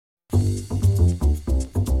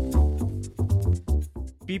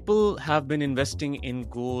People have been investing in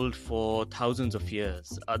gold for thousands of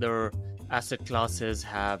years. Other asset classes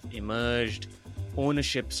have emerged,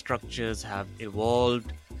 ownership structures have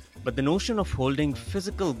evolved, but the notion of holding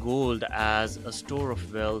physical gold as a store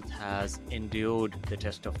of wealth has endured the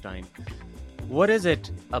test of time. What is it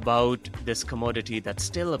about this commodity that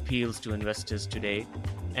still appeals to investors today?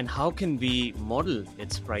 And how can we model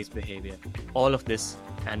its price behavior? All of this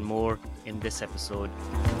and more in this episode.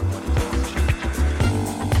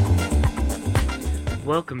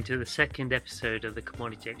 Welcome to the second episode of the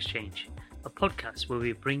Commodity Exchange, a podcast where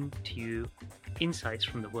we bring to you insights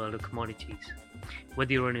from the world of commodities.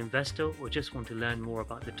 Whether you're an investor or just want to learn more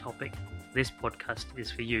about the topic, this podcast is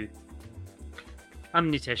for you.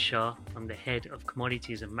 I'm Nitesh Shah. I'm the head of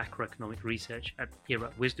commodities and macroeconomic research here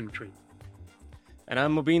at WisdomTree. And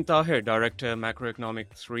I'm Mubin Tahir, Director,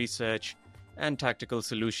 Macroeconomics Research and Tactical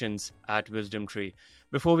Solutions at WisdomTree.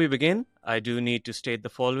 Before we begin, I do need to state the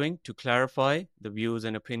following. To clarify, the views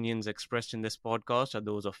and opinions expressed in this podcast are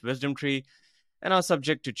those of WisdomTree and are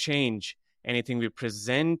subject to change. Anything we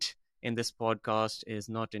present in this podcast is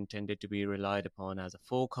not intended to be relied upon as a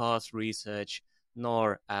forecast, research,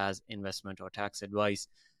 nor as investment or tax advice.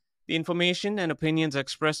 The information and opinions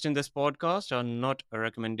expressed in this podcast are not a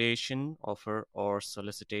recommendation, offer, or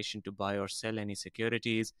solicitation to buy or sell any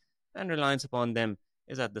securities, and reliance upon them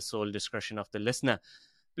is at the sole discretion of the listener.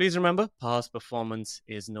 Please remember, past performance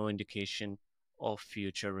is no indication of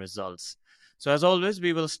future results. So as always,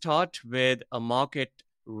 we will start with a market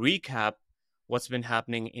recap, what's been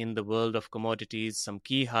happening in the world of commodities, some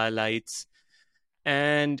key highlights.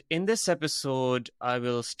 And in this episode, I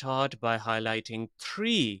will start by highlighting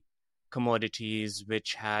three commodities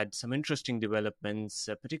which had some interesting developments,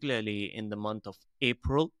 particularly in the month of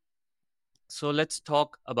April. So let's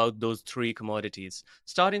talk about those three commodities.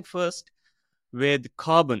 Starting first with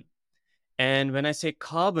carbon. And when I say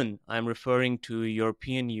carbon, I'm referring to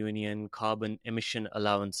European Union carbon emission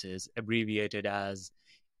allowances, abbreviated as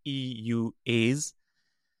EUAs.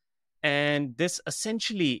 And this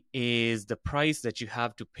essentially is the price that you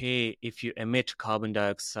have to pay if you emit carbon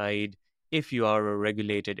dioxide if you are a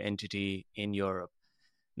regulated entity in Europe.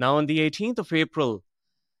 Now, on the 18th of April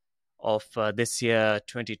of this year,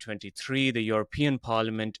 2023, the European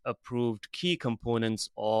Parliament approved key components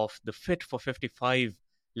of the Fit for 55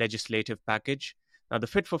 legislative package. Now, the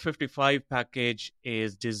Fit for 55 package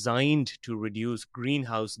is designed to reduce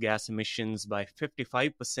greenhouse gas emissions by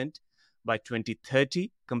 55% by 2030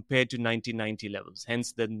 compared to 1990 levels,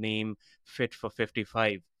 hence the name Fit for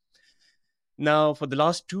 55. Now, for the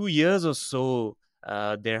last 2 years or so,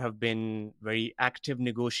 there have been very active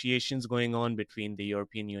negotiations going on between the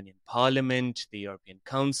European Union Parliament, the European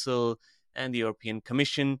Council, and the European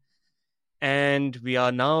Commission. And we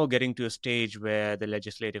are now getting to a stage where the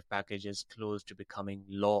legislative package is close to becoming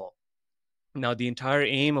law. Now, the entire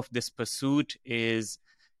aim of this pursuit is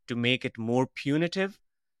to make it more punitive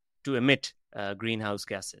to emit greenhouse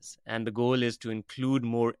gases. And the goal is to include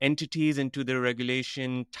more entities into the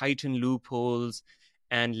regulation, tighten loopholes,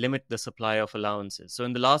 and limit the supply of allowances. So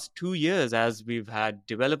in the last 2 years, as we've had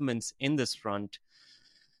developments in this front,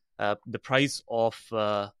 the price of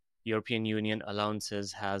European Union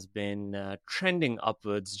allowances has been trending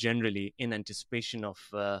upwards generally in anticipation of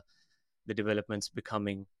the developments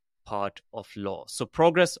becoming part of law. So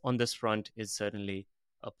progress on this front is certainly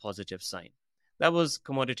a positive sign. That was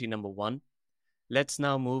commodity number one. Let's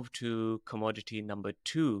now move to commodity number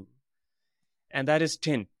two, and that is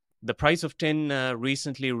tin. The price of tin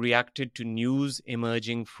recently reacted to news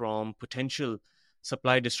emerging from potential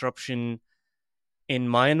supply disruption in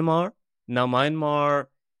Myanmar. Now, Myanmar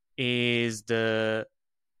is the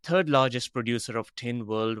third largest producer of tin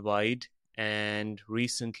worldwide, and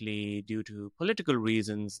recently, due to political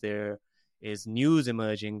reasons, there is news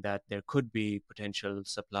emerging that there could be potential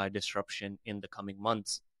supply disruption in the coming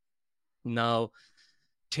months. Now,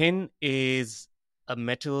 tin is a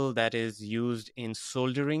metal that is used in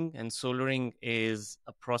soldering, and soldering is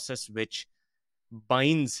a process which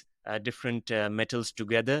binds different metals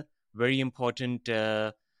together. Very important,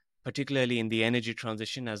 particularly in the energy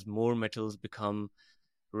transition, as more metals become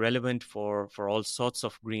relevant for all sorts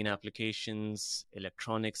of green applications,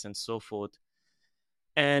 electronics, and so forth.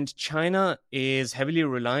 And China is heavily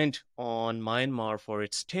reliant on Myanmar for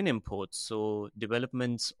its tin imports. So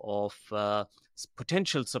developments of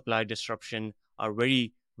potential supply disruption are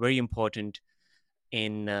very, very important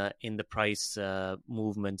in the price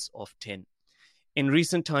movements of tin. In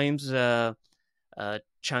recent times, China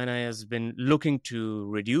has been looking to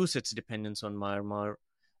reduce its dependence on Myanmar,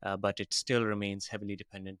 but it still remains heavily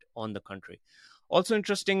dependent on the country. Also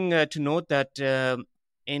interesting to note that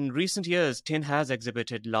in recent years, tin has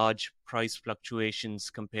exhibited large price fluctuations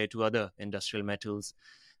compared to other industrial metals,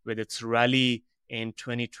 with its rally in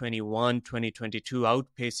 2021, 2022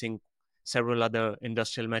 outpacing several other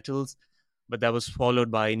industrial metals, but that was followed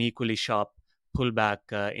by an equally sharp pullback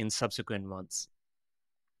in subsequent months.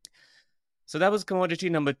 So that was commodity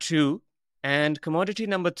number 2. And commodity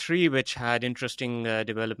number 3, which had interesting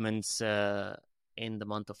developments in the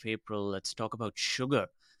month of April, let's talk about sugar,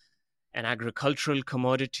 an agricultural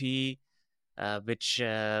commodity which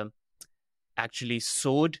actually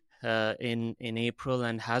soared in April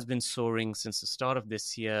and has been soaring since the start of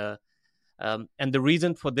this year. And the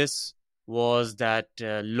reason for this was that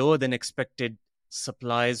lower than expected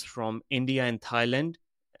supplies from India and Thailand,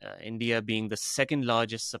 India being the second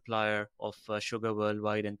largest supplier of sugar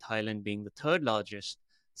worldwide and Thailand being the third largest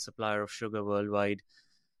supplier of sugar worldwide.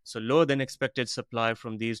 So lower than expected supply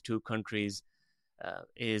from these two countries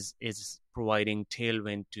is providing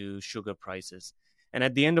tailwind to sugar prices. And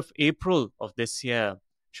at the end of April of this year,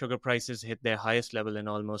 sugar prices hit their highest level in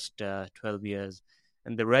almost 12 years.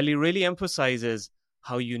 And the rally really emphasizes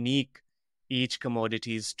how unique each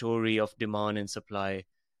commodity's story of demand and supply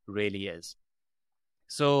really is.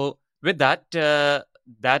 So with that,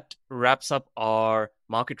 that wraps up our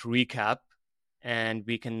market recap, and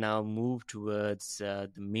we can now move towards the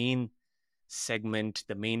main segment,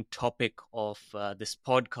 the main topic of this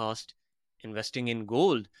podcast, investing in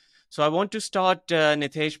gold. So I want to start,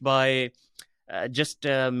 Nitesh, by just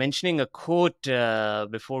mentioning a quote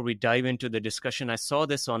before we dive into the discussion. I saw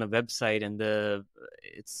this on a website, and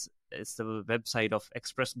it's the website of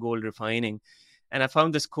Express Gold Refining, and I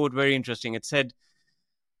found this quote very interesting. It said,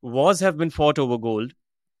 "Wars have been fought over gold,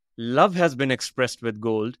 love has been expressed with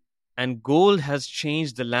gold, and gold has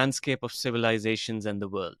changed the landscape of civilizations and the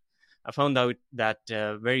world." I found out that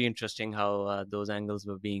very interesting how those angles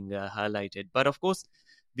were being highlighted. But of course,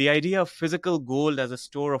 the idea of physical gold as a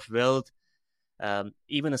store of wealth,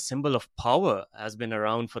 even a symbol of power, has been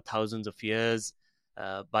around for thousands of years.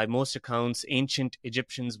 By most accounts, ancient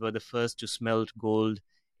Egyptians were the first to smelt gold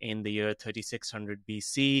in the year 3600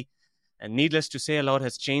 BC. And needless to say, a lot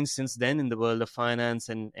has changed since then in the world of finance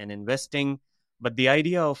and investing. But the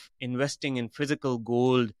idea of investing in physical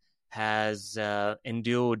gold has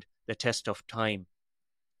endured the test of time.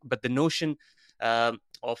 But the notion of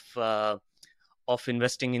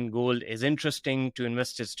investing in gold is interesting to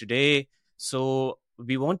investors today. So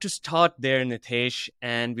we want to start there, Nitesh,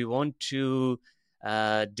 and we want to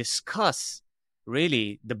discuss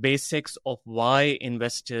really the basics of why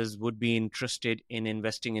investors would be interested in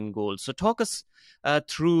investing in gold. So talk us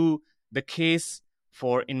through the case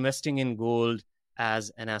for investing in gold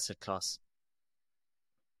as an asset class.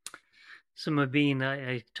 So, Mabeen,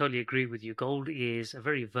 I totally agree with you. Gold is a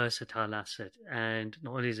very versatile asset, and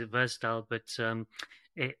not only is it versatile, but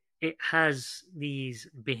it has these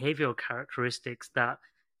behavioral characteristics that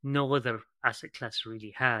no other asset class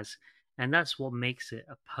really has, and that's what makes it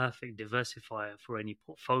a perfect diversifier for any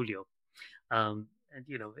portfolio. And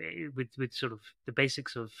with sort of the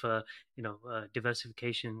basics of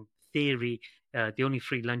diversification theory, the only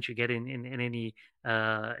free lunch you get in any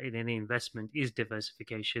investment is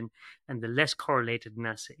diversification, and the less correlated an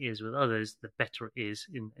asset is with others, the better it is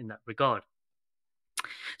in that regard.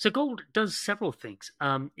 So gold does several things.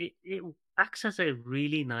 It acts as a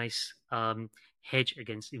really nice hedge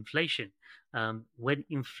against inflation. When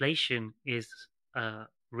inflation is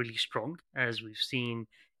really strong, as we've seen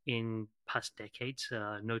in past decades,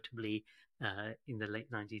 notably in the late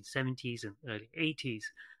 1970s and early 80s,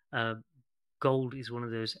 gold is one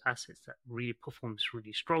of those assets that really performs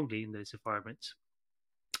really strongly in those environments.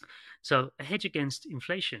 So a hedge against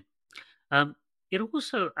inflation. It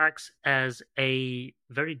also acts as a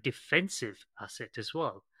very defensive asset as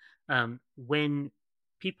well. When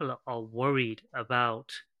people are worried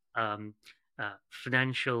about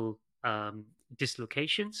financial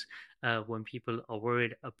dislocations, when people are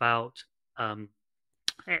worried about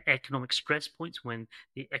economic stress points, when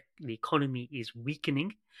the economy is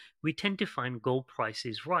weakening, we tend to find gold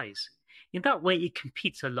prices rise. In that way, it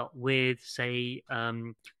competes a lot with, say,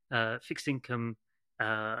 fixed income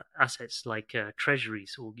assets like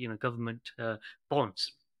treasuries or government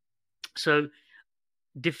bonds. So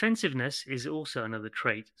defensive-ness is also another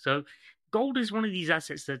trait. So gold is one of these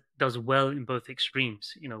assets that does well in both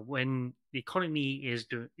extremes. When the economy is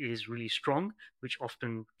really strong, which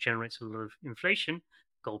often generates a lot of inflation,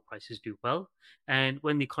 gold prices do well. And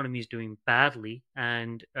when the economy is doing badly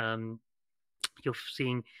and you're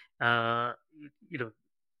seeing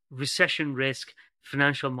recession risk,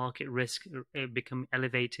 financial market risk become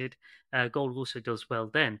elevated, gold also does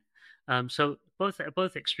well then. So both at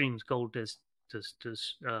both extremes, gold does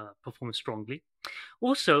perform strongly.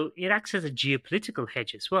 Also, it acts as a geopolitical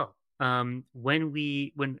hedge as well. When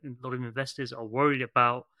a lot of investors are worried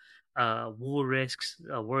about war risks,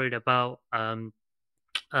 are worried about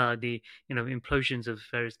the implosions of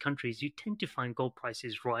various countries, you tend to find gold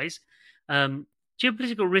prices rise. Um,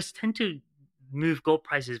 Geopolitical risks tend to move gold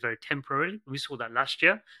prices very temporarily. We saw that last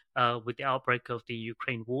year with the outbreak of the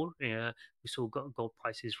Ukraine war. We saw gold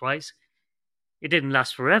prices rise. It didn't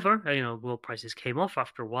last forever. Gold prices came off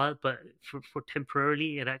after a while, but for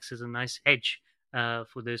temporarily, it acts as a nice hedge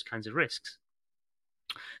for those kinds of risks.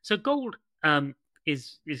 So gold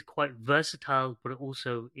is quite versatile, but it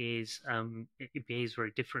also it behaves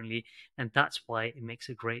very differently, and that's why it makes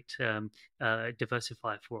a great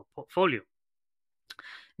diversifier for a portfolio.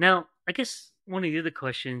 Now, I guess one of the other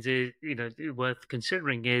questions is worth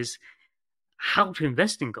considering is how to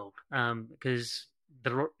invest in gold, because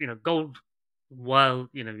gold, while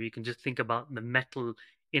you can just think about the metal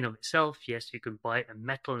in of itself. Yes, you can buy a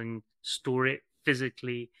metal and store it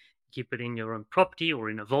physically, keep it in your own property or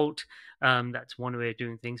in a vault. That's one way of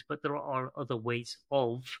doing things, but there are other ways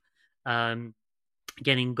of um,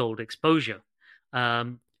 getting gold exposure.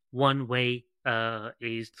 One way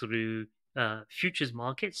is through futures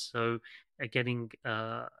markets, so getting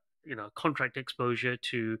contract exposure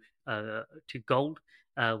to gold,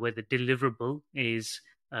 where the deliverable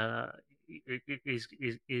uh,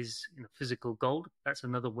 is physical gold. That's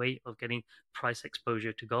another way of getting price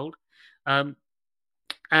exposure to gold. Um,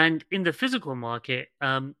 and in the physical market,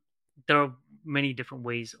 there are many different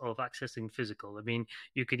ways of accessing physical. I mean,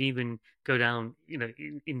 you could even go down,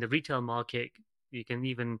 in the retail market, you can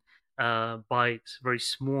even buy very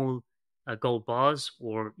small gold bars,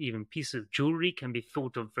 or even pieces of jewelry can be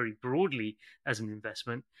thought of very broadly as an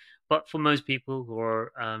investment. But for most people who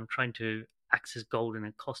are trying to access gold in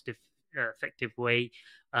a effective way,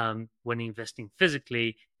 when investing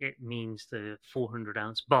physically, it means the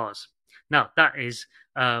 400-ounce bars. Now, that is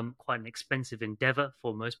quite an expensive endeavor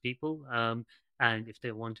for most people. And if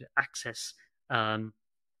they want to access um,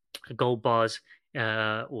 gold bars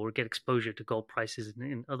or get exposure to gold prices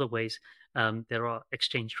in other ways, there are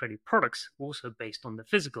exchange traded products also based on the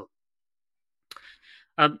physical.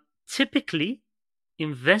 Typically,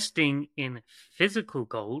 investing in physical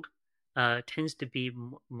gold tends to be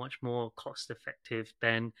much more cost effective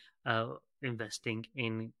than investing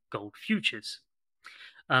in gold futures.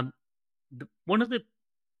 Um, One of the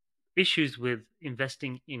issues with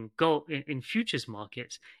investing in gold in futures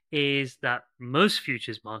markets is that most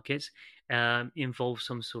futures markets involve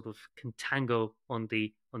some sort of contango on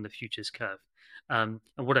the futures curve. And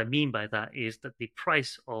what I mean by that is that the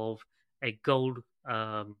price of a gold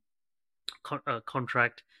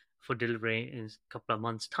contract for delivery in a couple of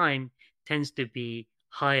months' time tends to be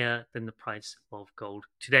higher than the price of gold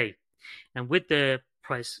today. And with the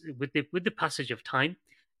passage of time,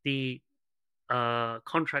 the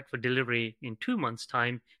contract for delivery in 2 months'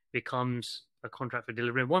 time becomes a contract for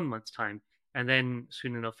delivery in 1 month's time, and then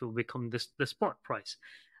soon enough it will become the spot price.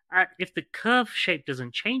 If the curve shape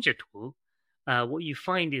doesn't change at all, what you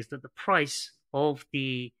find is that the price uh,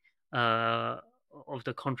 of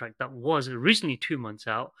the contract that was originally 2 months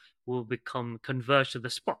out will become converged to the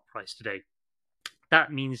spot price today.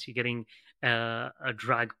 That means you're getting a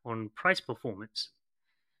drag on price performance.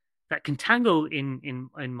 That contango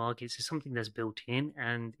in markets is something that's built in,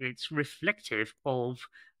 and it's reflective of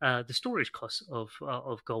the storage costs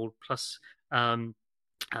of gold, plus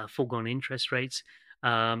foregone interest rates,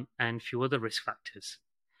 and a few other risk factors.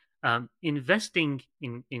 Investing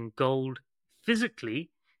in gold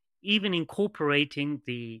physically, even incorporating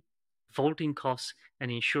the vaulting costs and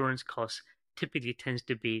insurance costs, typically tends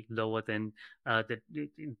to be lower than it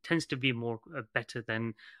tends to be more better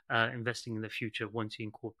than investing in the future once you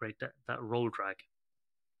incorporate that roll drag.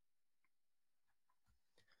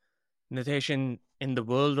 Nitesh, in the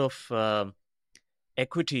world of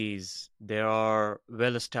equities, there are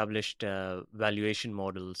well-established valuation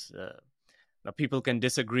models. Now, people can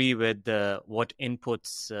disagree with what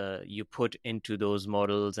inputs you put into those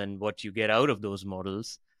models and what you get out of those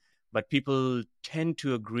models, but people tend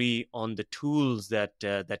to agree on the tools that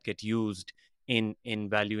get used in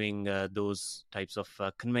valuing those types of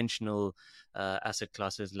conventional asset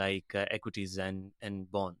classes like equities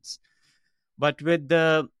and bonds. But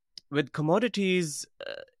with commodities,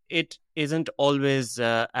 it isn't always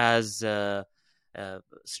as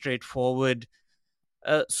straightforward.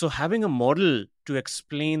 So having a model to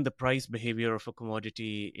explain the price behavior of a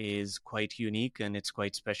commodity is quite unique and it's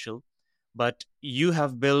quite special. But you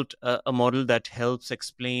have built a model that helps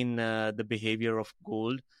explain the behavior of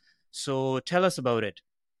gold. So tell us about it.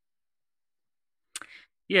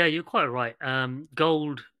 Yeah, you're quite right.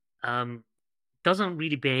 Gold doesn't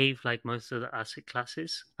really behave like most of the asset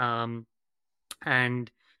classes, and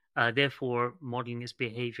therefore modeling its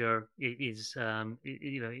behavior is,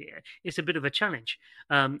 it's a bit of a challenge.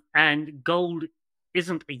 And gold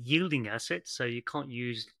isn't a yielding asset, so you can't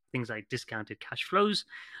use things like discounted cash flows.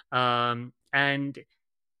 And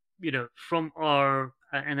from our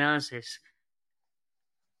analysis,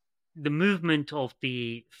 the movement of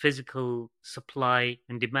the physical supply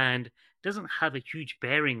and demand doesn't have a huge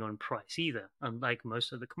bearing on price either, unlike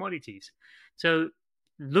most of the commodities. So,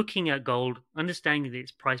 looking at gold, understanding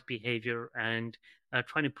its price behavior, and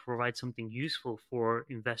trying to provide something useful for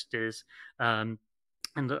investors, and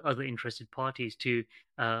the other interested parties to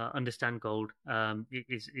understand gold,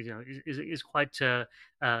 is quite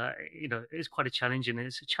is quite a challenge, and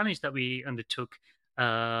it's a challenge that we undertook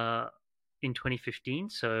uh, in 2015,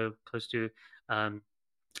 so close to um,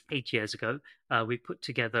 8 years ago. We put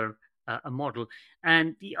together a model,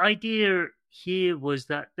 and the idea here was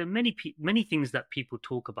that there are many things that people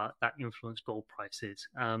talk about that influence gold prices,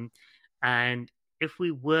 and if we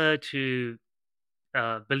were to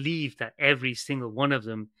believe that every single one of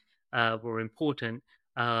them were important,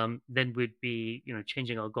 then we'd be,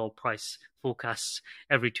 changing our gold price forecasts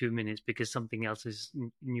every 2 minutes because something else is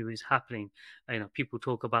new is happening. People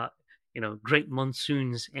talk about, great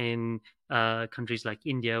monsoons in countries like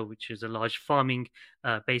India, which is a large farming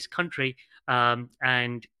based country,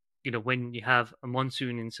 and when you have a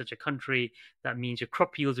monsoon in such a country, that means your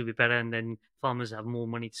crop yields will be better, and then farmers have more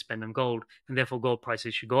money to spend on gold, and therefore gold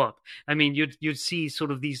prices should go up. I mean, you'd see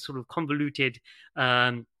sort of these sort of convoluted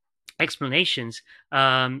explanations,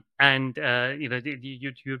 and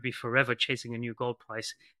you'd be forever chasing a new gold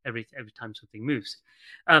price every time something moves.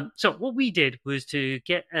 So what we did was to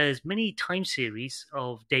get as many time series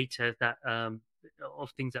of data that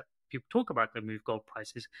of things that people talk about that move gold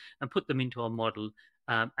prices and put them into our model,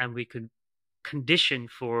 and we could condition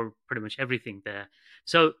for pretty much everything there.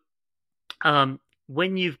 So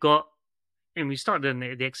when you've got, and we started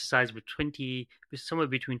the exercise with somewhere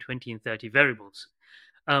between 20 and 30 variables.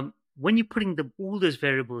 When you're putting all those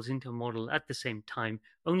variables into a model at the same time,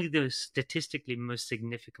 only the statistically most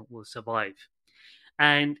significant will survive.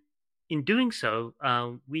 And in doing so,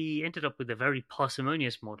 we ended up with a very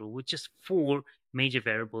parsimonious model with just 4 major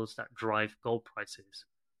variables that drive gold prices.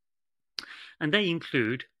 And they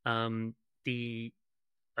include the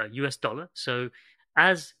US dollar. So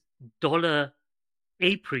as dollar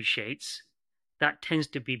appreciates, that tends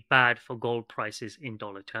to be bad for gold prices in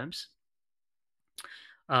dollar terms.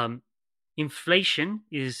 Inflation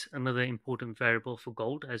is another important variable for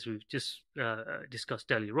gold, as we've just discussed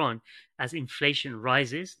earlier on. As inflation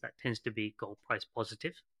rises, that tends to be gold price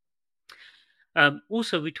positive.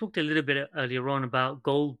 Also, we talked a little bit earlier on about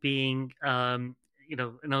gold being, an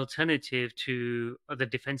alternative to other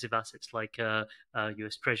defensive assets like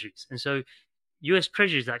U.S. Treasuries, and so U.S.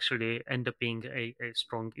 Treasuries actually end up being a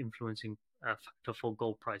strong influencing factor for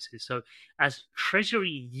gold prices. So as Treasury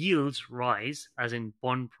yields rise, as in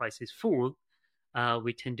bond prices fall,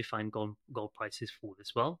 we tend to find gold prices fall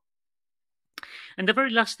as well. And the very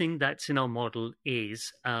last thing that's in our model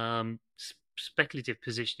is speculative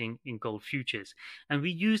positioning in gold futures. And we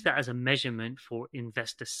use that as a measurement for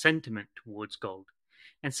investor sentiment towards gold.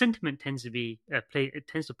 And sentiment tends to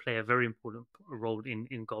play a very important role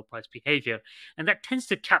in gold price behavior, and that tends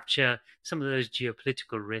to capture some of those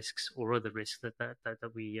geopolitical risks or other risks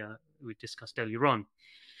that we discussed earlier on.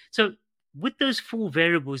 So, with those 4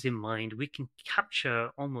 variables in mind, we can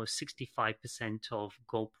capture almost 65% of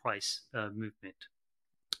gold price movement,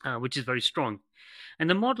 which is very strong. And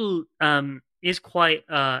the model is quite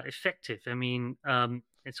effective. I mean,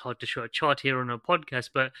 it's hard to show a chart here on a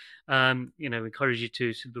podcast, but encourage you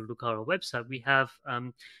to look at our website. We have,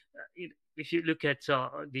 if you look at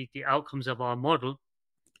the outcomes of our model,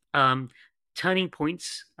 turning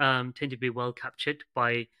points tend to be well captured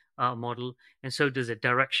by our model, and so does a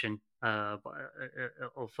direction of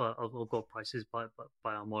gold prices by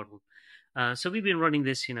our model. So we've been running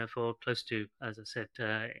this, for close to, as I said,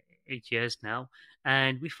 8 years now,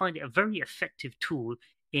 and we find it a very effective tool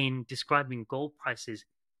in describing gold prices'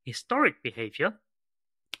 historic behavior.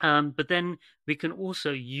 But then we can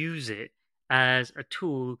also use it as a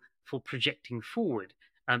tool for projecting forward.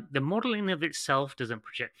 The model in of itself doesn't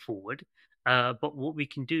project forward, but what we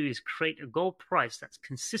can do is create a gold price that's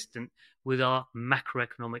consistent with our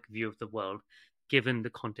macroeconomic view of the world, given the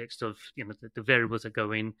context of the variables that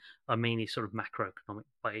go in are mainly sort of macroeconomic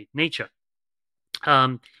by nature.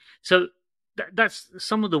 So that's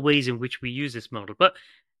some of the ways in which we use this model. But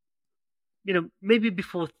maybe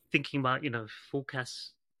before thinking about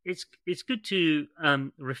forecasts it's good to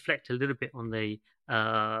reflect a little bit on the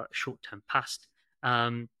short-term past.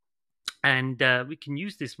 Um, and we can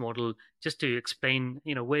use this model just to explain,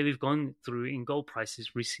 where we've gone through in gold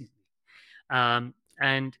prices recently. And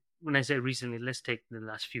when I say recently, let's take the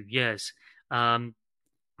last few years.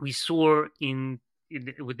 We saw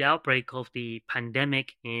with the outbreak of the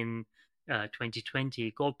pandemic in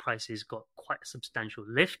 2020, gold prices got quite a substantial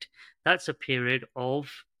lift. That's a period of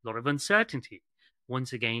a lot of uncertainty.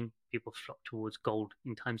 Once again, people flock towards gold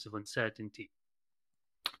in times of uncertainty.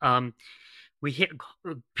 We hit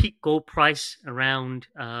peak gold price around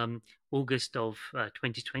August of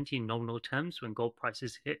 2020 in nominal terms, when gold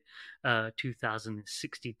prices hit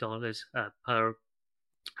 $2,060 per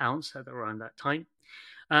ounce at around that time.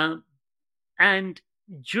 And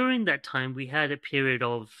during that time, we had a period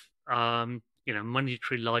of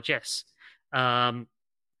monetary largesse.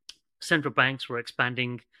 Central banks were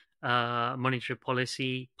expanding monetary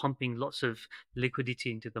policy, pumping lots of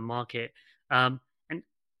liquidity into the market. And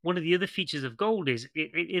one of the other features of gold is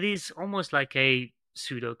it is almost like a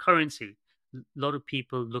pseudo currency. A lot of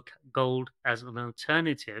people look at gold as an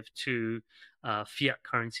alternative to fiat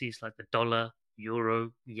currencies like the dollar,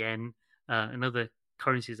 euro, yen, and other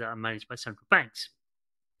currencies that are managed by central banks.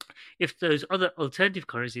 If those other alternative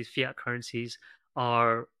currencies, fiat currencies,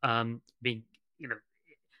 are being,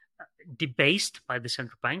 debased by the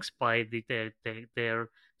central banks, by their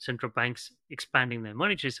central banks expanding their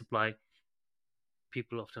monetary supply,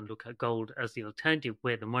 people often look at gold as the alternative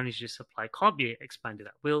where the monetary supply can't be expanded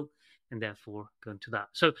at will, and therefore go into that.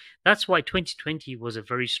 So that's why 2020 was a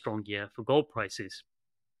very strong year for gold prices.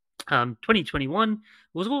 2021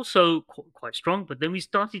 was also quite strong, but then we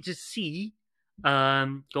started to see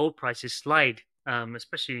gold prices slide,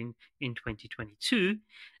 especially in 2022.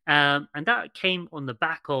 And that came on the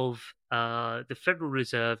back of the Federal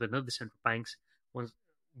Reserve and other central banks was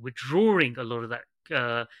withdrawing a lot of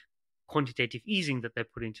that quantitative easing that they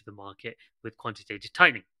put into the market with quantitative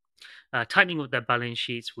tightening. Tightening of their balance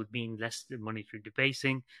sheets would mean less monetary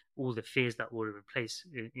debasing. All the fears that were in place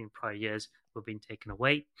in prior years were being taken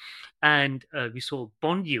away. And we saw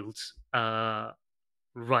bond yields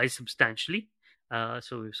rise substantially.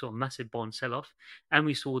 So we saw a massive bond sell-off, and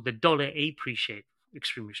we saw the dollar appreciate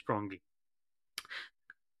extremely strongly.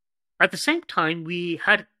 At the same time, we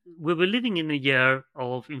were living in a year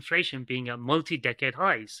of inflation being at multi-decade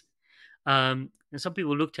highs. And some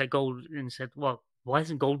people looked at gold and said, well, why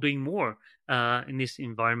isn't gold doing more in this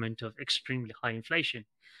environment of extremely high inflation?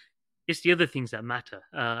 It's the other things that matter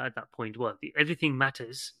at that point. Well, everything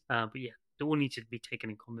matters, but yeah, they all need to be taken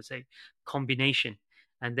in combination.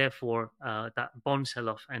 And therefore, that bond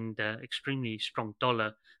sell-off and extremely strong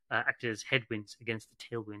dollar acted as headwinds against the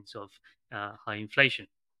tailwinds of high inflation.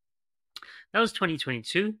 That was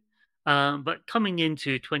 2022. But coming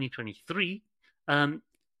into 2023,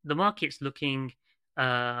 the market's looking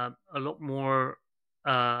a lot more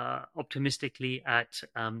optimistically at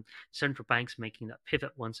central banks making that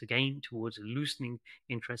pivot once again towards loosening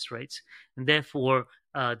interest rates, and therefore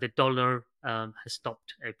the dollar has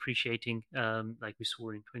stopped appreciating like we saw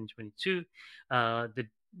in 2022.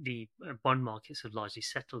 The bond markets have largely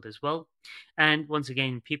settled as well, and once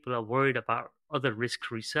again, people are worried about other risks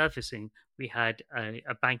resurfacing. We had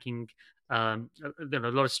a banking, a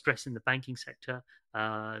lot of stress in the banking sector.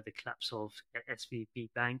 The collapse of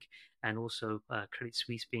SVB Bank, and also Credit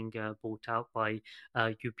Suisse being bought out by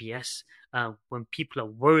UBS. When people are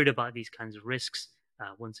worried about these kinds of risks,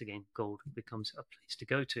 once again, gold becomes a place to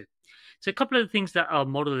go to. So a couple of the things that our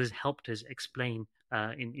model has helped us explain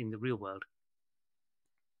in the real world.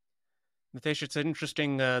 Nitesh, it's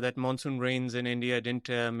interesting that monsoon rains in India didn't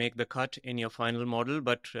make the cut in your final model,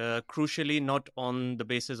 but crucially not on the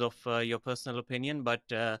basis of your personal opinion, but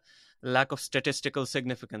lack of statistical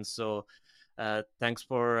significance. So thanks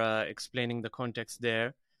for explaining the context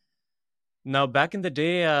there. Now, back in the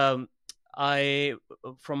day,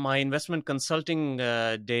 from my investment consulting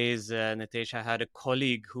days, Nitesh, I had a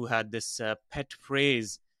colleague who had this pet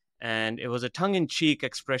phrase, and it was a tongue-in-cheek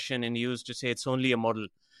expression, and he used to say it's only a model.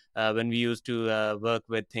 When we used to work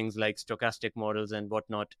with things like stochastic models and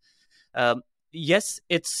whatnot. Yes,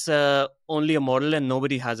 it's only a model and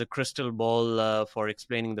nobody has a crystal ball for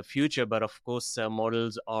explaining the future. But of course,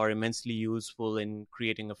 models are immensely useful in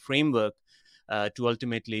creating a framework to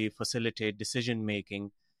ultimately facilitate decision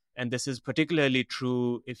making. And this is particularly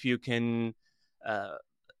true if you can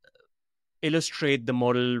illustrate the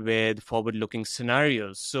model with forward-looking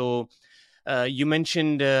scenarios. So you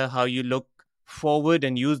mentioned how you look forward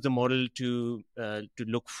and use the model to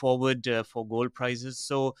look forward for gold prices.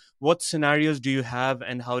 So what scenarios do you have,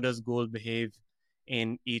 and how does gold behave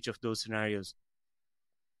in each of those scenarios?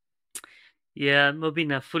 Yeah,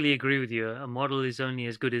 Mobin, I fully agree with you. A model is only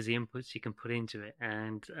as good as the inputs you can put into it,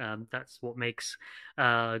 and that's what makes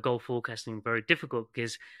goal forecasting very difficult.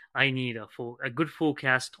 Because I need a good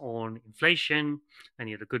forecast on inflation, I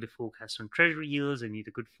need a good forecast on treasury yields, I need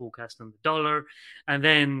a good forecast on the dollar, and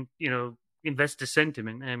then investor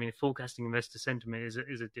sentiment. I mean, forecasting investor sentiment is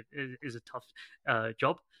a tough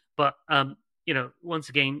job, but once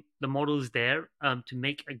again, the model is there to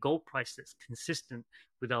make a gold price that's consistent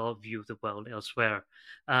with our view of the world elsewhere.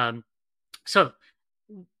 Um, so,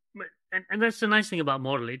 and that's the nice thing about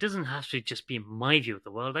model. It doesn't have to just be my view of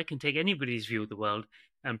the world. I can take anybody's view of the world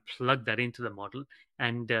and plug that into the model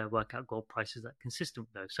and work out gold prices that are consistent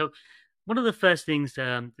with those. So, one of the first things that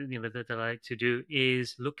I like to do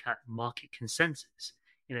is look at market consensus.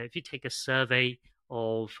 If you take a survey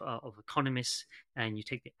of economists and you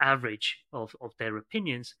take the average of their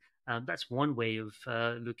opinions, that's one way of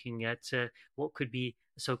looking at what could be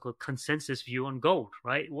a so-called consensus view on gold,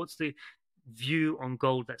 right? What's the view on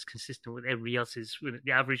gold that's consistent with everybody else's, with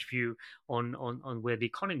the average view on where the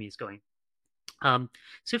economy is going? So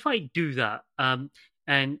if I do that,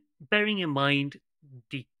 and bearing in mind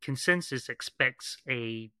the consensus expects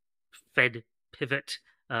a Fed pivot,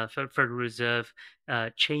 Federal Reserve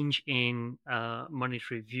change in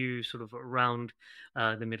monetary view, sort of around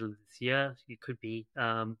the middle of this year. It could be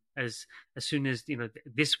as soon as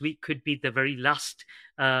this week could be the very last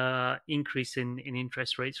increase in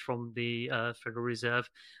interest rates from the Federal Reserve,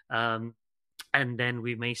 and then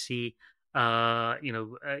we may see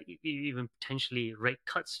even potentially rate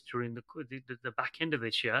cuts during the back end of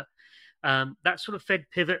this year. That sort of Fed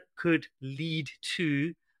pivot could lead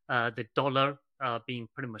to the dollar being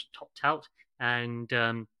pretty much topped out and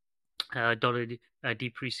dollar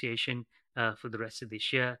depreciation for the rest of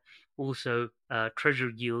this year. Also,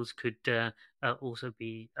 treasury yields could also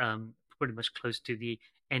be pretty much close to the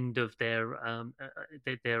end of their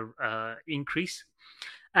increase.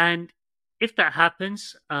 And if that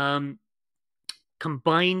happens,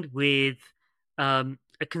 combined with a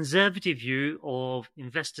conservative view of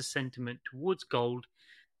investor sentiment towards gold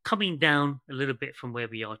coming down a little bit from where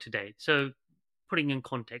we are today. So, putting in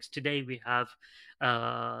context, today we have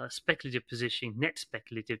speculative positioning, net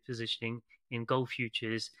speculative positioning in gold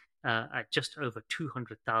futures at just over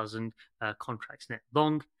 200,000 contracts net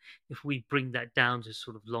long. If we bring that down to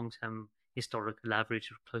sort of long-term historical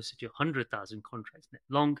average of closer to 100,000 contracts net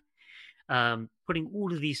long, putting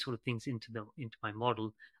all of these sort of things into my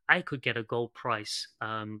model, I could get a gold price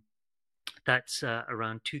that's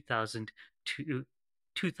around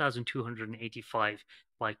 2,285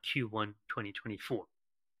 by Q1 2024.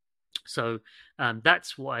 So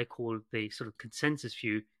that's what I call the sort of consensus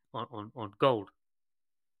view on gold.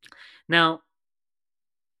 Now,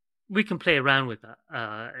 we can play around with that,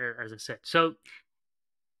 as I said. So,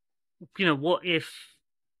 what if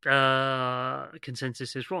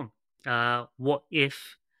consensus is wrong? What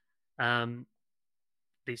if the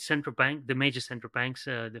central bank, the major central banks,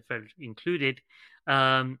 the Fed included,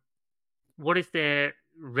 what if their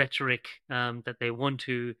rhetoric that they want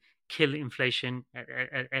to kill inflation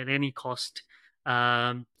at any cost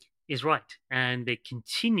is right, and they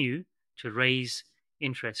continue to raise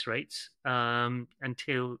interest rates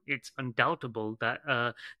until it's undoubtable that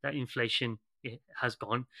that inflation has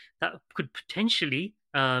gone? That could potentially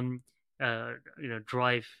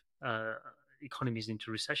drive economies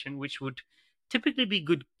into recession, which would typically be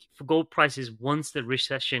good for gold prices once the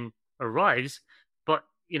recession arrives. But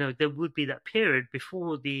there would be that period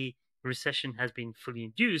before the recession has been fully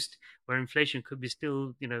induced, where inflation could be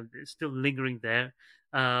still lingering there.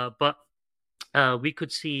 But we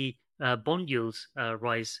could see bond yields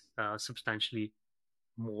rise substantially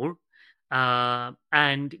more,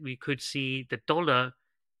 and we could see the dollar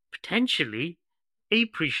potentially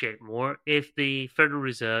appreciate more if the Federal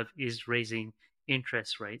Reserve is raising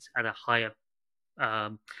interest rates at a higher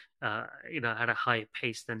um, at a higher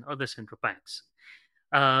pace than other central banks.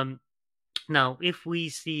 Um, Now, if we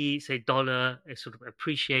see, say, dollar sort of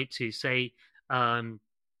appreciate to, say, um,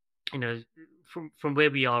 you know, from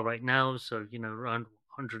where we are right now, so around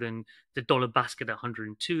 100 and the dollar basket at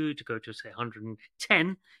 102 to go to say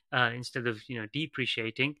 110 instead of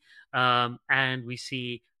depreciating, and we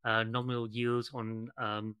see nominal yields on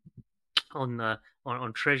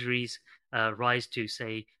treasuries rise to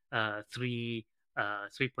say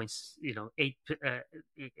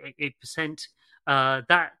 3.8%.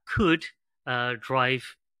 That could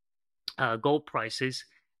drive gold prices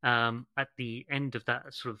at the end of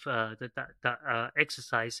that sort of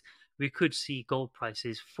exercise. We could see gold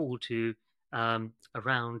prices fall to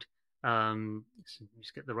around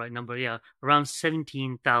Just get the right number. Yeah, around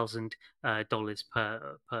 $17,000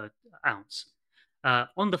 per ounce.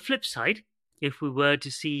 On the flip side, if we were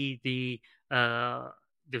to see the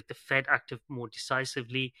Fed act more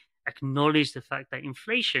decisively, acknowledge the fact that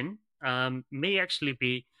inflation may actually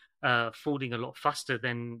be falling a lot faster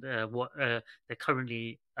than what they're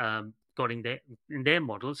currently got in their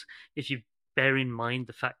models. If you bear in mind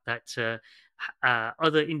the fact that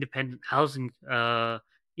other independent housing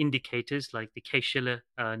indicators like the Case-Shiller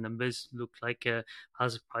numbers look like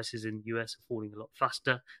housing prices in the US are falling a lot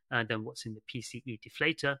faster than what's in the PCE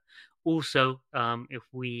deflator. Also, if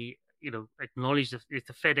we acknowledge if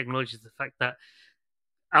the Fed acknowledges the fact that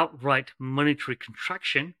outright monetary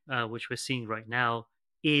contraction, which we're seeing right now,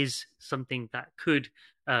 is something that could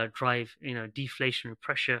drive deflationary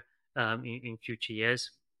pressure in future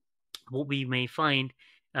years. What we may find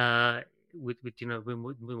with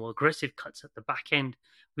more aggressive cuts at the back end,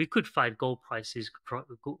 we could find gold prices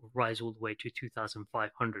rise all the way to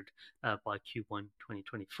 2,500 by Q1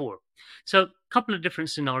 2024. So a couple of different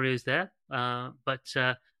scenarios there, but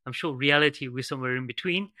I'm sure reality will be somewhere in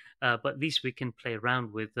between, but at least we can play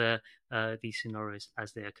around with these scenarios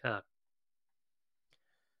as they occur.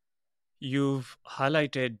 You've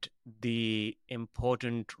highlighted the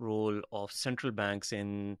important role of central banks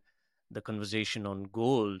in the conversation on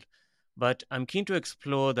gold, but I'm keen to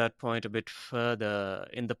explore that point a bit further.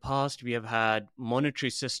 In the past, we have had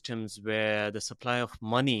monetary systems where the supply of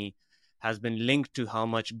money has been linked to how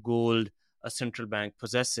much gold a central bank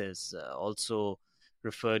possesses, also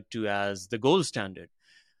referred to as the gold standard.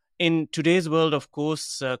 In today's world, of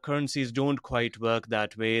course, currencies don't quite work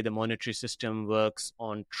that way. The monetary system works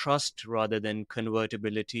on trust rather than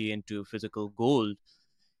convertibility into physical gold.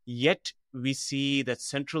 Yet, we see that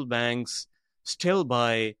central banks still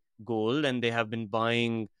buy gold, and they have been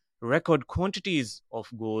buying record quantities of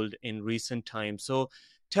gold in recent times. So,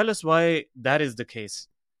 tell us why that is the case.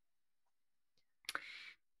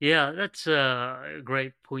 Yeah, that's a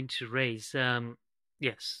great point to raise.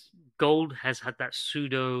 Yes, gold has had that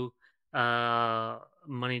pseudo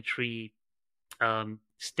monetary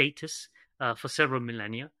status for several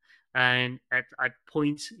millennia, and at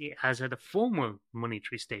points it has had a formal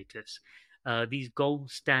monetary status. These gold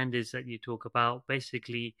standards that you talk about,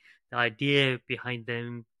 basically, the idea behind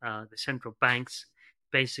them, the central banks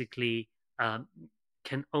basically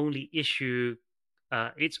can only issue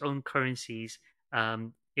its own currencies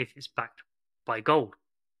if it's backed by gold.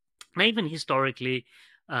 Now, even historically,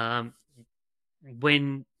 um,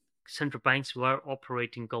 when central banks were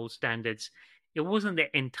operating gold standards, it wasn't the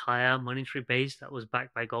entire monetary base that was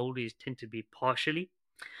backed by gold. It tended to be partially.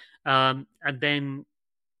 And then,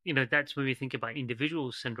 that's when we think about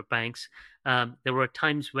individual central banks. There were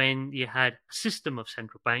times when you had a system of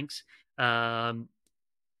central banks kind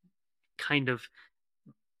of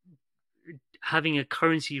having a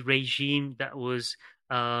currency regime that was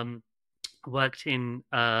worked in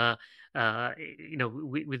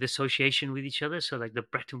with association with each other. So like the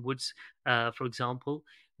Bretton Woods, for example,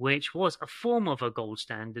 which was a form of a gold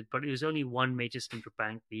standard, but it was only one major central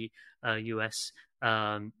bank, the US's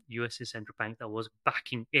central bank, that was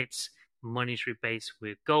backing its monetary base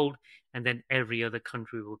with gold, and then every other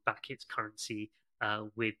country would back its currency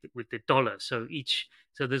with the dollar. So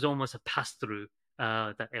there's almost a pass through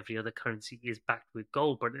that every other currency is backed with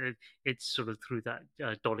gold, but it's sort of through that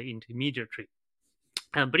dollar intermediary.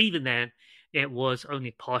 But even then, it was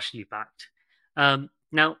only partially backed.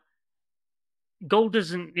 Now, gold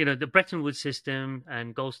doesn't, the Bretton Woods system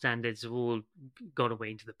and gold standards have all gone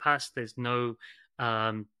away into the past. There's no,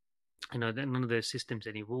 none of those systems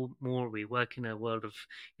anymore. We work in a world of,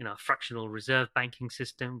 a fractional reserve banking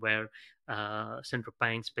system where central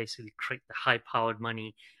banks basically create the high-powered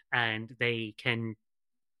money, and they can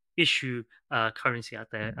issue currency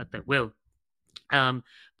at their will. But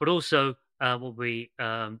also, what what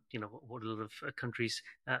a lot of countries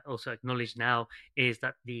also acknowledge now is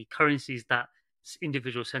that the currencies that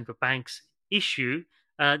individual central banks issue,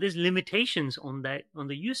 there's limitations on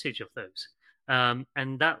the usage of those.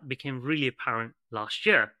 And that became really apparent last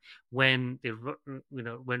year when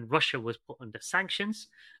when Russia was put under sanctions.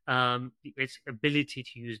 Its ability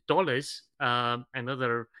to use dollars and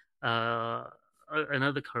other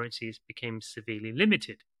currencies became severely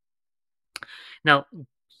limited. Now,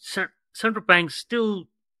 central banks still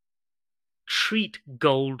treat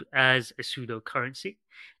gold as a pseudo currency,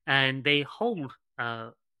 and they hold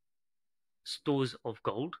stores of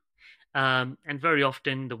gold. And very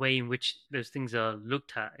often, the way in which those things are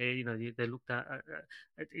looked at, they're looked at,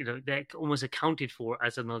 they're almost accounted for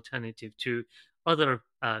as an alternative to other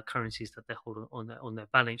currencies that they hold on their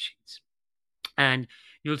balance sheets. And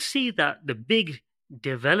you'll see that the big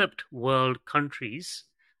developed world countries,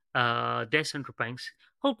 their central banks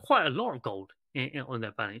hold quite a lot of gold on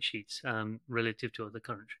their balance sheets relative to other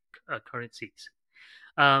currencies.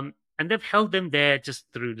 And they've held them there just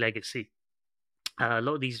through legacy. A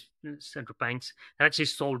lot of these central banks have actually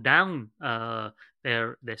sold down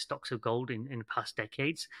their stocks of gold in past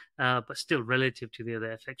decades, but still relative to the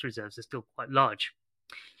other FX reserves, they're still quite large.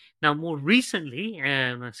 Now, more recently,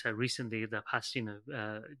 and I say recently, the past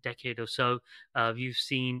decade or so, you've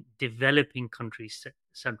seen developing countries'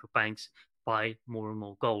 central banks buy more and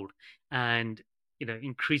more gold, and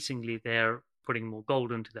increasingly they're putting more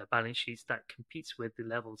gold into their balance sheets that competes with the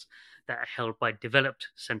levels that are held by developed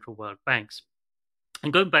central world banks.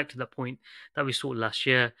 And going back to that point that we saw last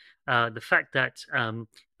year, the fact that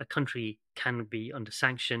a country can be under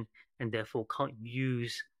sanction and therefore can't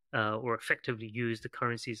use or effectively use the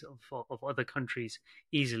currencies of other countries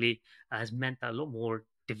easily has meant that a lot more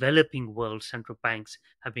developing world central banks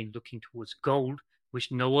have been looking towards gold,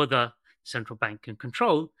 which no other central bank can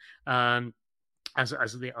control, as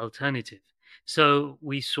the alternative. So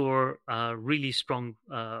we saw really strong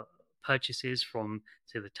purchases from,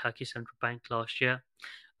 say, the Turkish central bank last year,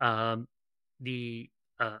 um, the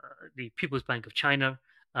the People's Bank of China,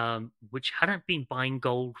 which hadn't been buying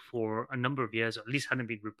gold for a number of years, or at least hadn't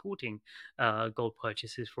been reporting gold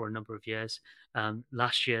purchases for a number of years.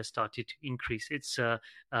 Last year started to increase its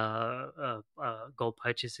gold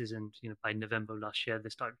purchases, and by November last year they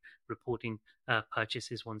started reporting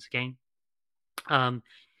purchases once again. Um,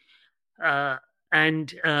 uh,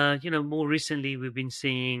 and more recently, we've been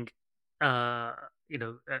seeing a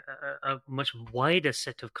much wider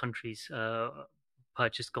set of countries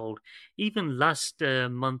purchase gold. Even last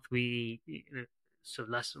month, so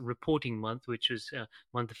last reporting month, which was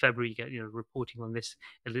month of February, reporting on this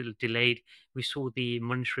a little delayed. We saw the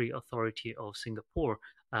Monetary Authority of Singapore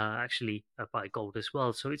actually buy gold as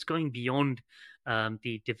well. So it's going beyond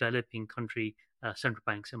the developing country central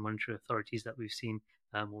banks and monetary authorities that we've seen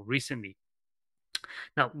more recently.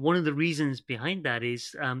 Now, one of the reasons behind that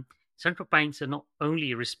is central banks are not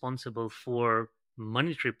only responsible for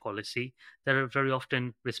monetary policy, they're very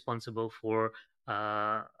often responsible for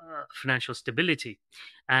financial stability.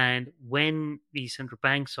 And when these central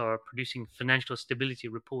banks are producing financial stability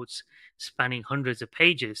reports spanning hundreds of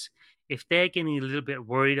pages, if they're getting a little bit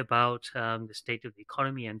worried about the state of the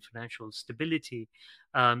economy and financial stability,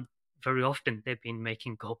 very often they've been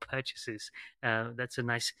making gold purchases. That's a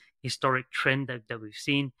nice historic trend that we've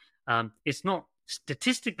seen. It's not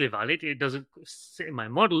statistically valid. It doesn't sit in my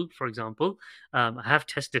model, for example. I have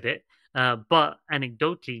tested it, but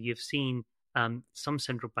anecdotally, you've seen some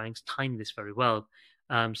central banks time this very well.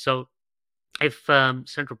 So if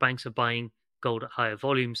central banks are buying gold at higher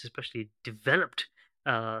volumes, especially developed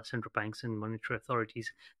central banks and monetary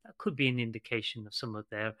authorities, that could be an indication of some of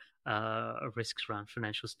their risks around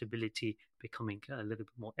financial stability becoming a little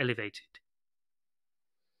bit more elevated.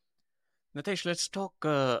 Nitesh, let's talk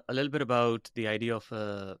a little bit about the idea of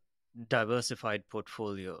a diversified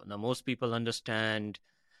portfolio. Now, most people understand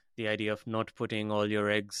the idea of not putting all your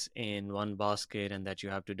eggs in one basket and that you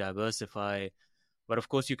have to diversify. But of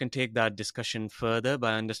course, you can take that discussion further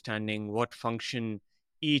by understanding what function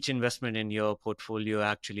each investment in your portfolio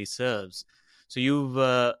actually serves. So you've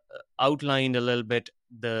outlined a little bit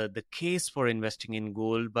the case for investing in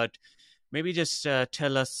gold, but maybe just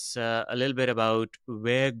tell us a little bit about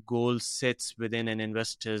where gold sits within an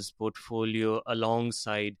investor's portfolio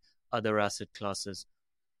alongside other asset classes.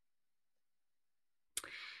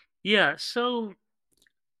 Yeah, so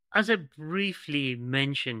as I briefly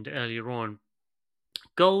mentioned earlier on,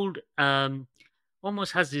 gold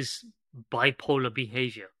almost has this bipolar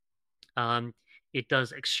behavior. Um, it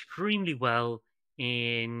does extremely well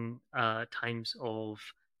in times of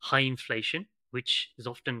high inflation, which is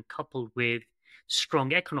often coupled with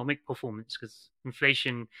strong economic performance, because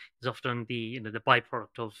inflation is often the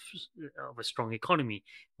byproduct of a strong economy.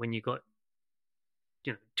 When you got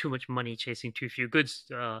too much money chasing too few goods,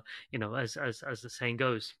 as the saying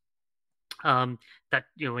goes, that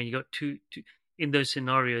when you got too in those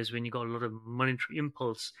scenarios, when you got a lot of monetary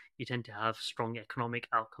impulse, you tend to have strong economic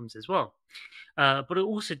outcomes as well. But it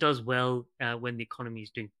also does well when the economy is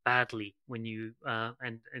doing badly, when you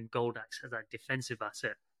and gold acts as that defensive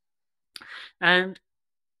asset. And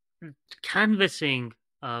canvassing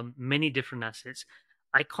many different assets,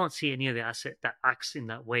 I can't see any other asset that acts in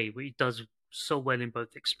that way, where it does so well in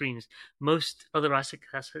both extremes. Most other asset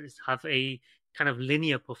classes have a kind of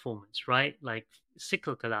linear performance, right? Like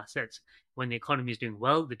cyclical assets, when the economy is doing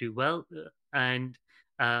well, they do well, and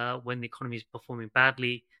when the economy is performing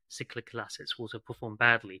badly, cyclical assets also perform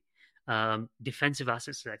badly. Defensive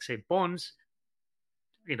assets like say bonds,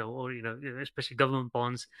 or especially government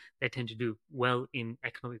bonds, they tend to do well in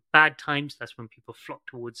economic bad times. That's when people flock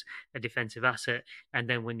towards a defensive asset. And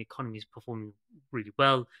then when the economy is performing really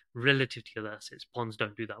well relative to other assets, bonds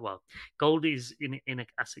don't do that well. Gold is in an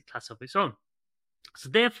asset class of its own. So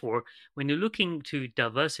therefore, when you're looking to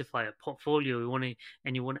diversify a portfolio, you want to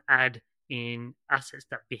add in assets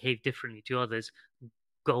that behave differently to others,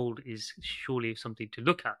 gold is surely something to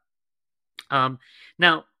look at.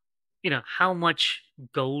 Now, how much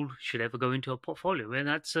gold should ever go into a portfolio? And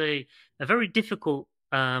that's a very difficult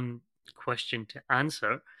question to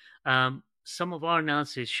answer. Some of our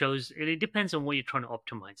analysis shows it depends on what you're trying to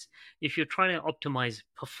optimize. If you're trying to optimize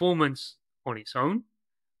performance on its own,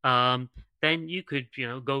 um, then you could,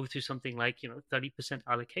 go through something like, 30%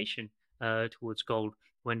 allocation towards gold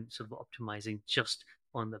when sort of optimizing just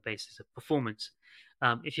on the basis of performance.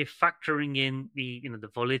 If you're factoring in the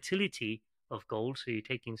volatility of gold, so you're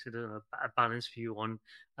taking sort of a balanced view on,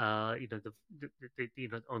 on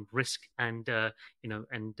risk and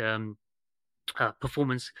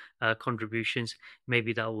performance contributions,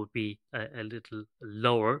 maybe that would be a little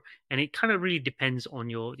lower. And it kind of really depends on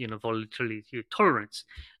your volatility, your tolerance.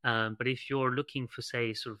 But if you're looking for,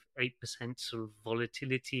 say, sort of 8% sort of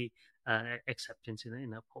volatility acceptance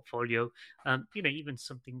in a portfolio, even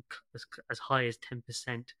something as high as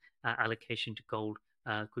 10% allocation to gold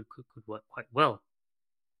could work quite well.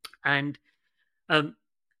 And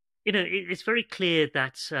it's very clear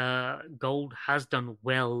that gold has done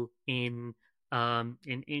well in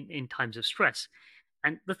times of stress.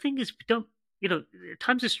 And the thing is, we don't,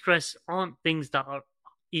 times of stress aren't things that are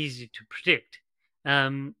easy to predict.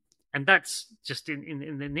 And that's just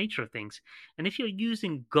in the nature of things. And if you're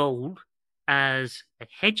using gold as a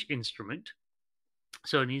hedge instrument,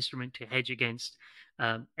 so an instrument to hedge against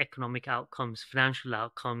economic outcomes, financial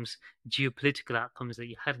outcomes, geopolitical outcomes that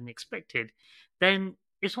you hadn't expected, then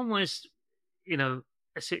it's almost, a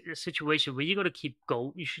situation where you got to keep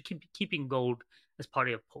gold. You should keep keeping gold as part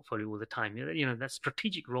of your portfolio all the time. That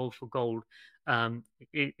strategic role for gold,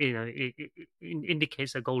 it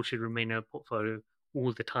indicates that gold should remain in a portfolio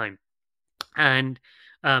all the time. And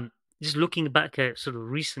just looking back at sort of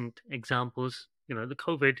recent examples, the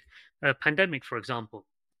COVID pandemic, for example,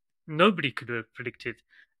 nobody could have predicted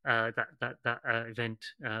that event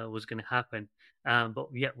was going to happen. But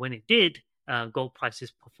yet, when it did, gold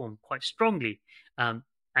prices performed quite strongly.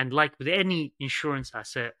 And like with any insurance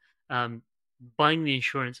asset, buying the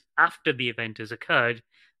insurance after the event has occurred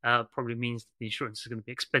probably means the insurance is going to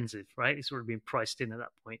be expensive, right? It's already been priced in at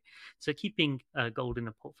that point. So keeping gold in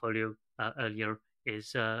a portfolio earlier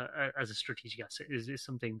is as a strategic asset is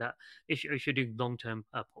something that if you're doing long-term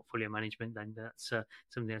portfolio management, then that's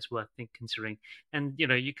something that's worth considering. And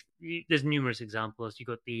there's numerous examples. You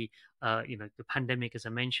got the the pandemic, as I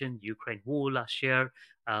mentioned, Ukraine war last year,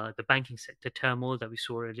 the banking sector turmoil that we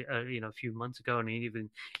saw a few months ago, and even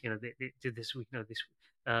they did this week.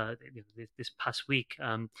 This past week,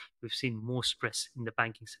 we've seen more stress in the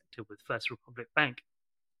banking sector with First Republic Bank.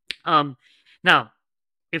 Now,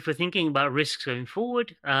 if we're thinking about risks going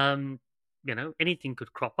forward, anything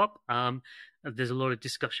could crop up. There's a lot of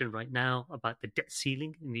discussion right now about the debt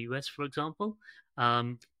ceiling in the US, for example.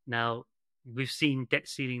 Now, we've seen debt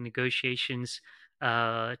ceiling negotiations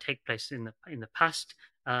take place in the past.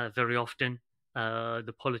 Very often,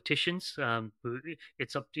 the politicians,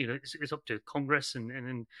 it's up to it's up to Congress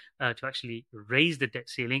and to actually raise the debt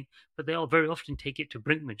ceiling, but they all very often take it to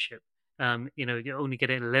brinkmanship. You only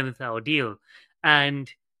get an 11th hour deal, and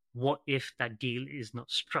what if that deal is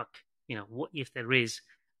not struck? What if there is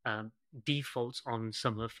defaults on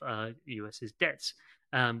some of US's debts?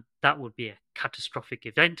 That would be a catastrophic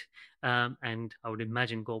event, and I would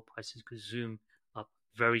imagine gold prices could zoom up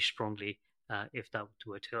very strongly if that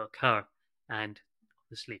were to occur. And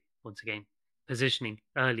obviously, once again, positioning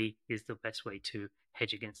early is the best way to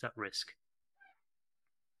hedge against that risk.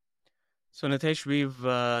 So, Nitesh, we've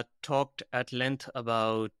talked at length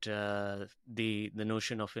about the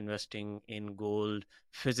notion of investing in gold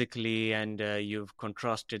physically, and you've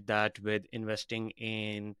contrasted that with investing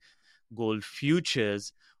in gold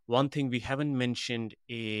futures. One thing we haven't mentioned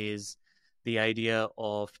is the idea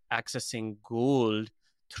of accessing gold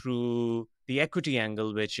through the equity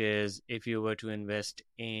angle, which is if you were to invest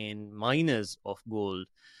in miners of gold.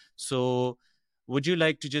 So, would you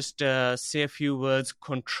like to just say a few words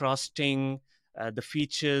contrasting the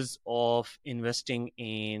features of investing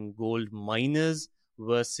in gold miners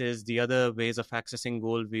versus the other ways of accessing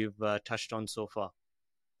gold we've touched on so far?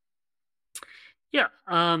 Yeah.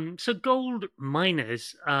 So gold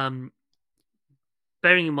miners,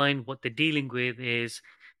 bearing in mind what they're dealing with is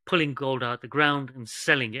pulling gold out of the ground and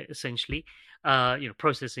selling it, essentially,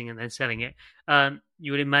 processing and then selling it,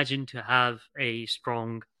 you would imagine to have a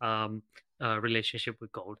strong relationship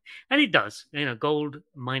with gold, and it does. Gold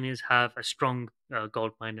miners have a strong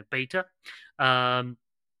gold miner beta, um,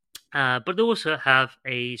 but they also have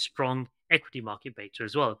a strong equity market beta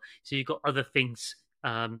as well. So you've got other things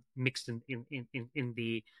mixed in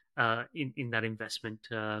the in that investment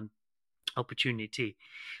opportunity.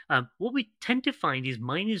 What we tend to find is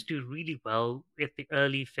miners do really well at the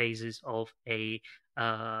early phases of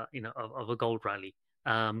of a gold rally.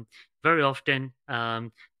 Um, Very often,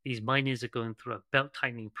 these miners are going through a belt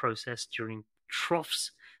tightening process during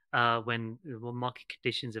troughs. When market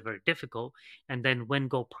conditions are very difficult, and then when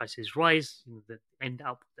gold prices rise, the end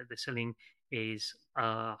output that they're selling is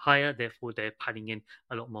higher. Therefore, they're piling in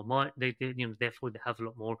a lot more. Therefore, they have a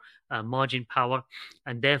lot more margin power,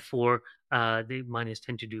 and therefore the miners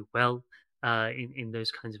tend to do well in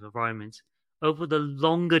those kinds of environments. Over the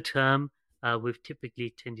longer term, we've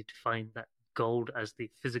typically tended to find that gold, as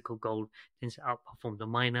the physical gold, tends to outperform the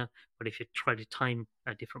miner. But if you try to time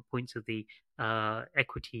different points of the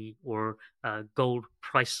equity or gold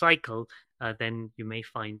price cycle, then you may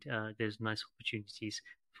find there's nice opportunities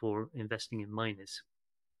for investing in miners.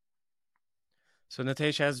 So,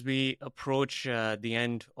 Nitesh, as we approach the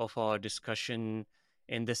end of our discussion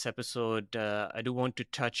in this episode, I do want to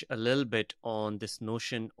touch a little bit on this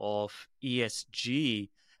notion of ESG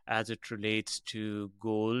as it relates to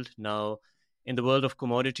gold. Now, in the world of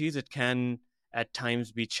commodities, it can at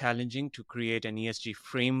times be challenging to create an ESG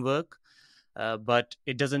framework, but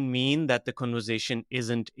it doesn't mean that the conversation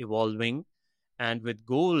isn't evolving. And with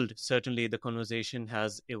gold, certainly the conversation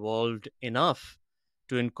has evolved enough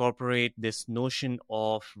to incorporate this notion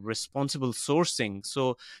of responsible sourcing.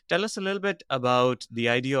 So, tell us a little bit about the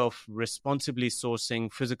idea of responsibly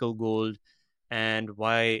sourcing physical gold and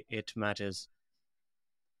why it matters.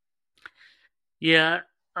 Yeah,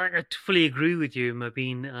 I fully agree with you,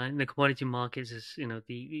 Mabeen. In the commodity markets,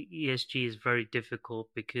 the ESG is very difficult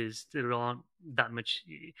because there's not that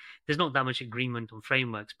much agreement on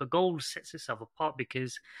frameworks. But gold sets itself apart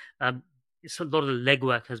because it's a lot of the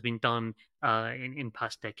legwork has been done in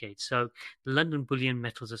past decades. So the London Bullion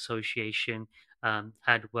Metals Association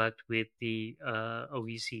had worked with the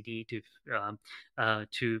OECD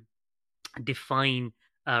to define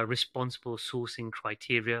responsible sourcing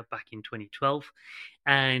criteria back in 2012,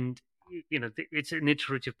 and it's an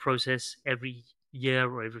iterative process. Every year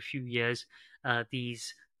or every few years,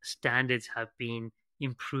 these standards have been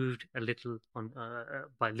improved a little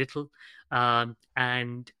by little,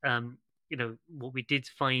 and what we did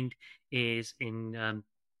find is in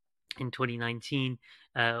 2019,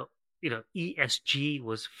 ESG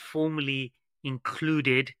was formally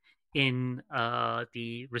included in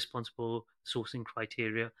the responsible sourcing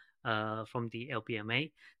criteria from the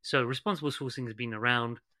LBMA. So responsible sourcing has been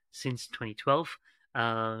around since 2012.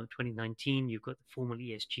 2019, you've got the formal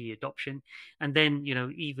ESG adoption, and then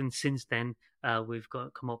even since then, we've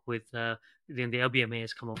come up with then the LBMA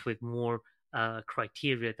has come up with more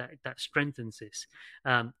criteria that strengthens this.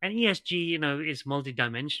 And ESG, is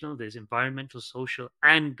multidimensional. There's environmental, social,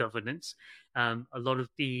 and governance. A lot of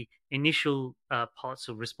the initial parts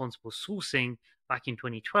of responsible sourcing back in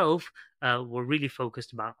 2012 were really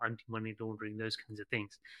focused about anti-money laundering, those kinds of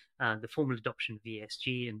things. The formal adoption of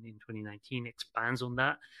ESG in 2019 expands on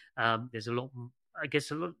that. There's a lot, I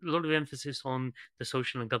guess, a lot of emphasis on the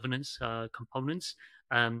social and governance components.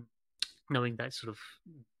 Knowing that sort of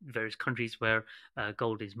various countries where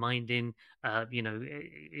gold is mined in,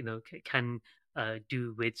 can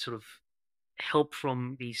do with sort of help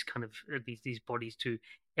from these kind of these bodies to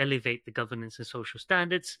elevate the governance and social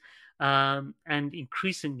standards, and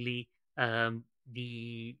increasingly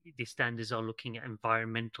the standards are looking at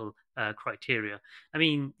environmental criteria. I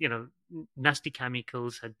mean, nasty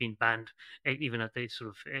chemicals had been banned even at the sort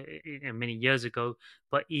of many years ago,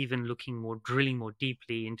 but even drilling more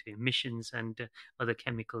deeply into emissions and other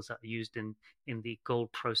chemicals that are used in the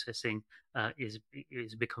gold processing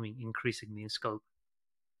is becoming increasingly in scope.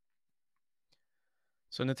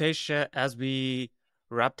 So, Nitesh, as we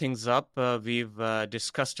wrap things up, we've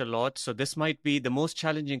discussed a lot. So, this might be the most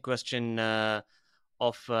challenging question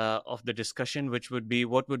of the discussion, which would be,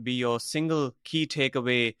 what would be your single key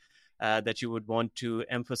takeaway that you would want to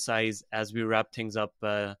emphasize as we wrap things up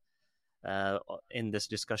in this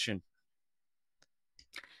discussion?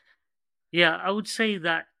 Yeah, I would say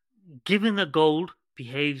that given that gold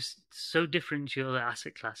behaves so different to other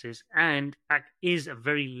asset classes and is a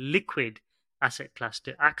very liquid asset class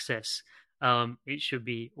to access, it should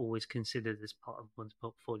be always considered as part of one's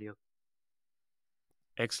portfolio.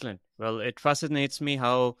 Excellent. Well, it fascinates me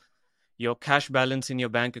how your cash balance in your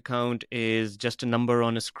bank account is just a number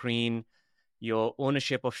on a screen. Your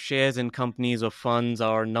ownership of shares in companies or funds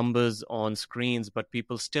are numbers on screens, but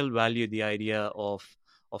people still value the idea of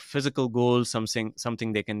physical goals, something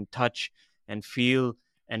they can touch and feel,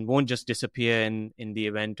 and won't just disappear in the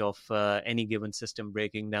event of any given system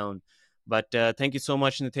breaking down. But thank you so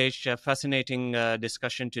much, Nitesh. Fascinating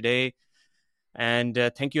discussion today. And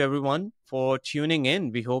thank you, everyone, for tuning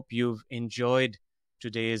in. We hope you've enjoyed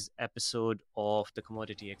today's episode of the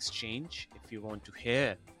Commodity Exchange. If you want to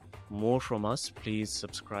hear more from us, please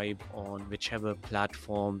subscribe on whichever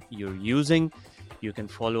platform you're using. You can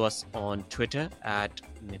follow us on Twitter at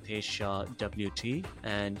NiteshWT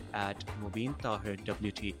and at Mubin Tahir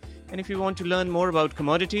WT. And if you want to learn more about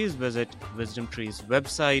commodities, visit WisdomTree's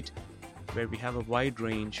website, where we have a wide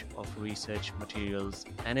range of research materials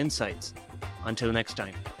and insights. Until next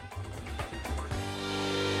time.